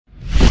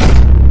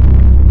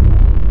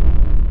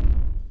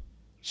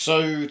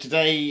So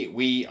today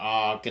we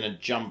are going to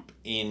jump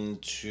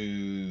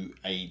into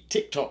a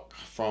TikTok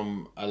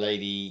from a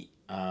lady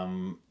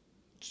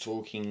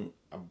talking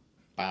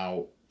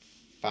about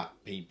fat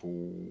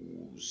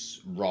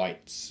people's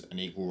rights and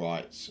equal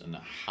rights and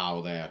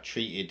how they are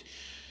treated.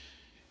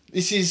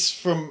 This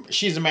is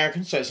she's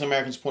American, so it's an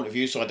American's point of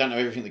view, so I don't know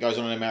everything that goes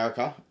on in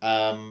America,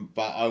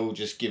 but I will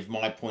just give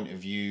my point of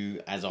view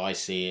as I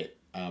see it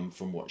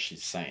from what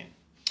she's saying.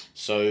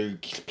 So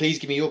please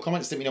give me your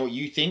comments, let me know what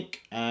you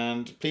think,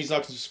 and please like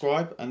and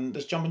subscribe, and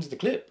let's jump into the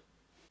clip.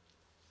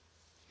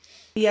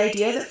 The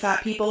idea that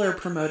fat people are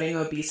promoting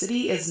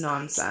obesity is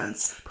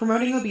nonsense.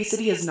 Promoting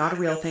obesity is not a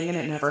real thing and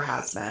it never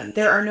has been.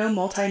 There are no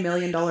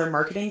multi-million-dollar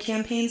marketing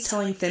campaigns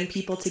telling thin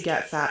people to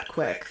get fat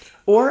quick,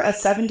 or a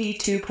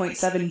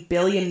 $72.7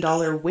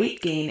 billion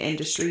weight gain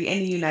industry in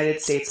the United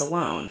States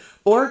alone,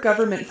 or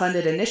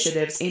government-funded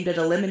initiatives aimed at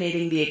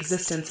eliminating the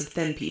existence of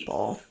thin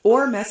people,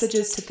 or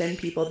messages to thin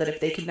people that if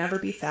they could never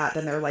be fat,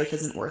 then their life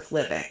isn't worth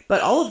living. But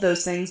all of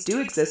those things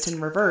do exist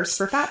in reverse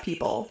for fat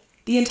people.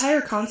 The entire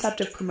concept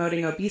of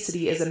promoting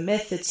obesity is a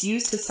myth that's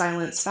used to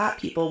silence fat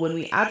people when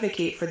we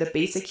advocate for the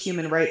basic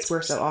human rights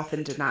we're so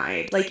often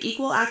denied, like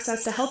equal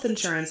access to health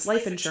insurance,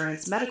 life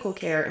insurance, medical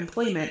care,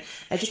 employment,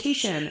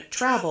 education,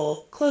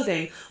 travel,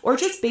 clothing, or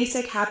just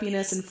basic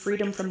happiness and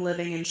freedom from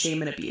living in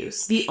shame and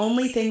abuse. The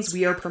only things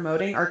we are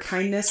promoting are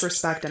kindness,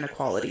 respect, and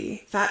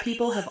equality. Fat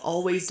people have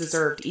always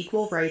deserved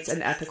equal rights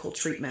and ethical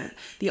treatment.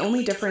 The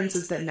only difference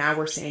is that now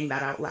we're saying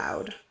that out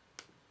loud.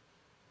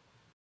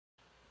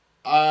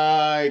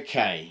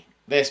 Okay,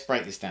 let's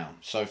break this down.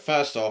 So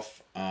first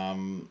off,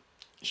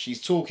 she's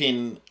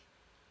talking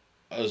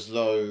as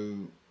though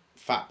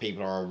fat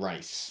people are a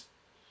race.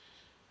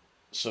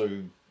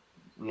 So,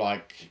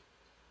 like,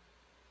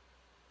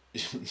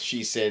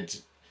 she said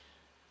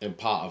in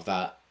part of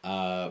that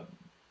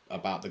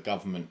about the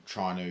government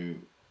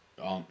trying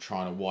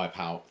to wipe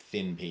out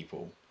thin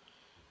people.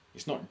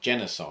 It's not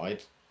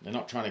genocide. They're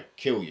not trying to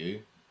kill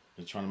you.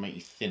 They're trying to make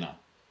you thinner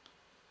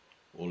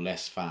or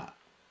less fat.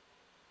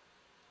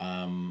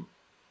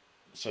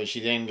 So she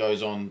then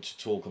goes on to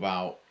talk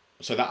about,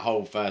 so that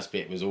whole first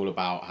bit was all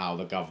about how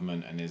the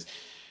government and there's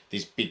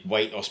these big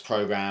weight loss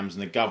programs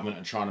and the government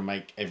are trying to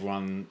make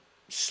everyone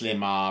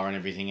slimmer and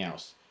everything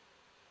else.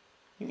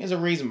 I think there's a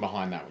reason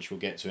behind that, which we'll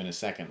get to in a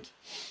second.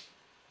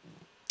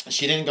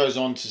 She then goes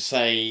on to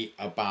say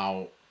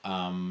about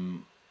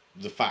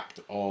the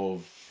fact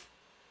of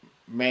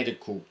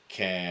medical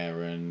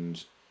care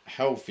and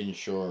health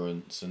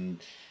insurance, and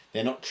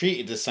they're not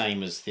treated the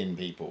same as thin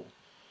people.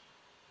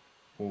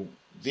 Well,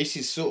 this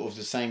is sort of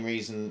the same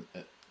reason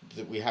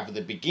that we have at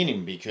the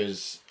beginning,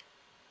 because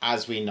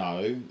as we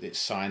know, it's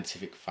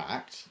scientific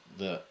fact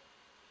that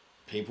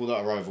people that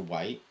are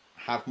overweight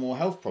have more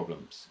health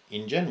problems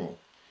in general.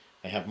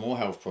 They have more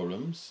health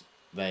problems,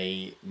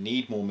 they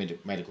need more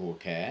medical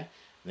care,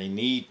 they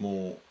need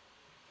more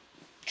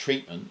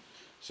treatment,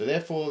 so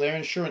therefore their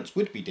insurance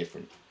would be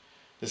different.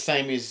 The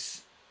same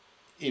as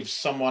if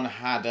someone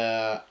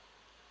had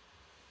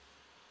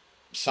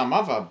some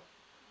other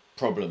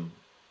problem.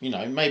 You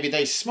know, maybe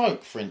they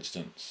smoke, for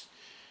instance.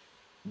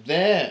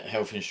 Their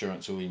health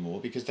insurance will be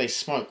more because they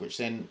smoke, which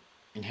then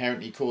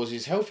inherently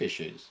causes health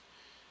issues.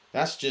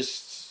 That's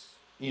just,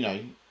 you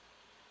know,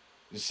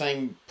 the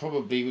same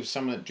probably with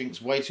someone that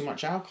drinks way too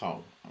much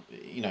alcohol.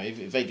 You know,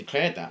 if they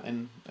declared that,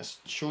 then that's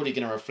surely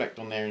going to reflect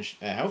on their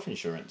health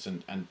insurance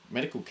and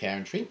medical care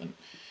and treatment.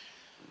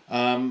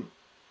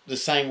 The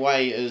same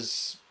way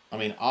as, I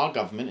mean, our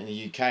government in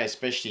the UK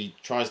especially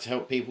tries to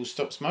help people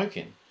stop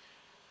smoking.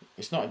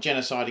 It's not a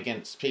genocide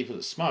against people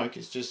that smoke.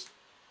 It's just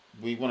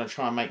we want to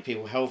try and make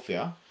people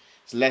healthier.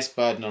 It's less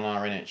burden on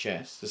our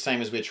NHS. The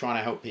same as we're trying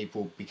to help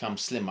people become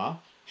slimmer,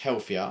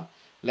 healthier,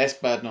 less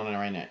burden on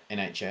our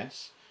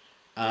NHS.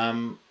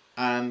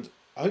 And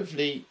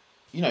hopefully,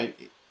 you know,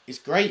 it's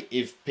great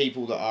if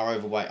people that are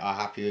overweight are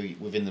happy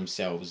within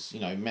themselves.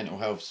 You know, mental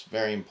health's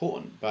very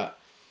important. But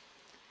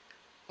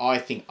I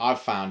think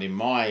I've found in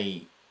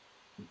my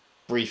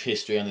brief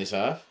history on this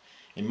earth,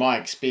 in my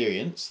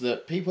experience,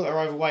 that people that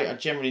are overweight are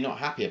generally not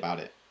happy about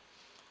it.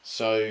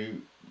 So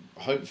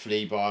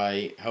hopefully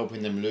by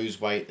helping them lose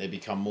weight, they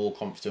become more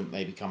confident,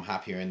 they become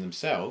happier in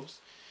themselves,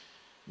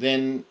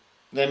 then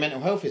their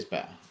mental health is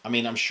better. I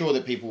mean, I'm sure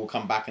that people will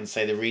come back and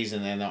say the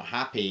reason they're not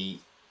happy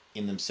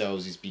in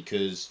themselves is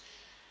because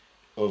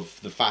of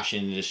the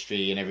fashion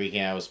industry and everything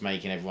else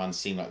making everyone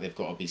seem like they've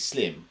got to be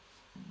slim.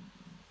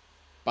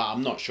 But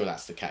I'm not sure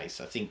that's the case.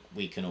 I think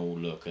we can all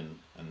look and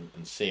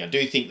see. I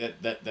do think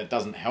that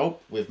doesn't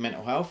help with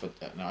mental health.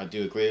 I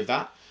do agree with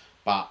that.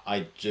 But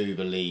I do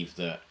believe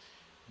that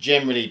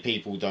generally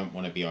people don't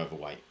want to be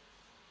overweight.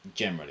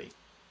 Generally.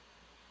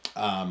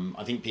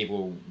 I think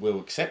people will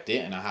accept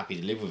it and are happy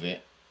to live with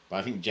it. But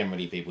I think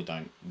generally people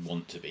don't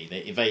want to be.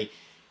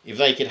 If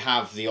they could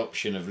have the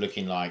option of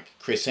looking like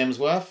Chris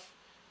Hemsworth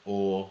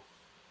or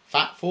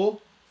Fat Thor,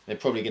 they're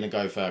probably going to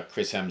go for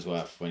Chris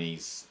Hemsworth when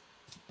he's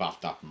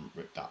buffed up and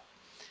ripped up.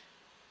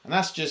 And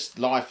that's just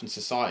life and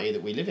society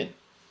that we live in.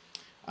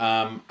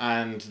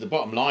 And the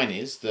bottom line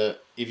is that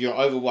if you're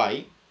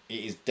overweight,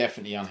 it is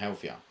definitely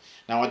unhealthier.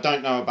 Now, I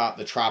don't know about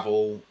the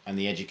travel and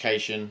the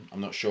education. I'm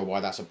not sure why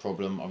that's a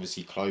problem.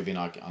 Obviously, clothing,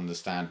 I can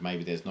understand.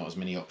 Maybe there's not as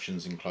many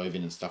options in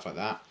clothing and stuff like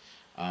that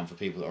for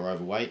people that are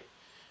overweight.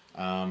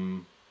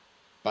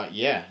 But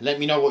yeah, let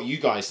me know what you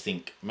guys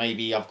think.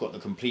 Maybe I've got the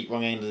complete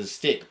wrong end of the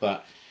stick,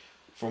 but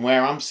from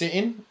where I'm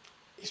sitting,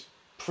 it's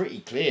pretty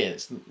clear.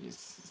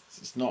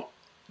 It's not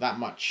that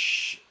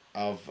much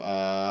of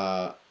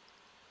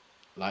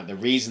like the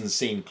reasons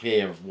seem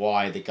clear of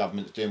why the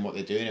government's doing what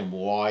they're doing and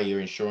why your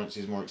insurance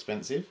is more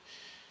expensive.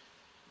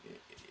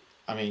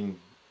 I mean,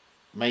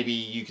 maybe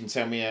you can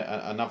tell me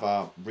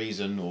another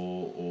reason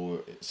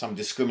or some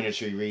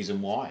discriminatory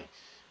reason why.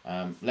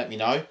 Let me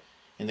know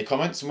in the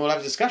comments and we'll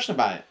have a discussion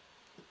about it.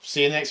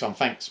 See you in the next one.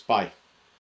 Thanks. Bye.